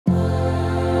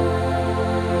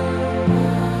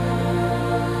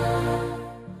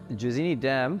Jozini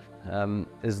Dam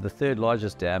is the third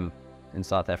largest dam in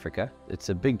South Africa. It's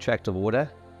a big tract of water,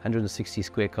 160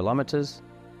 square kilometers,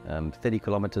 30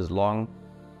 kilometers long,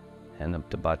 and up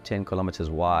to about 10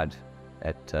 kilometers wide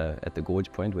at the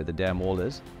gorge point where the dam wall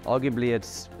is. Arguably,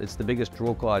 it's the biggest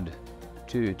draw card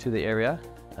to the area.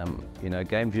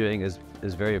 Game viewing is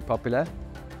very popular,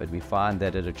 but we find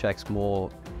that it attracts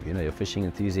more your fishing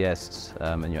enthusiasts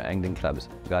and your angling clubs,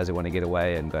 guys who want to get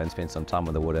away and go and spend some time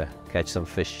on the water, catch some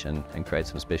fish and create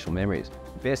some special memories.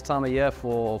 Best time of year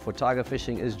for tiger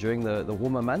fishing is during the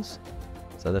warmer months.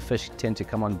 So the fish tend to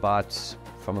come on bite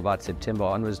from about September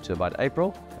onwards to about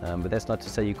April. But that's not to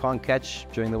say you can't catch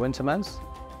during the winter months,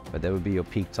 but that would be your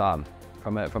peak time.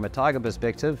 From a tiger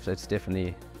perspective, it's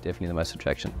definitely the most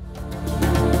attraction.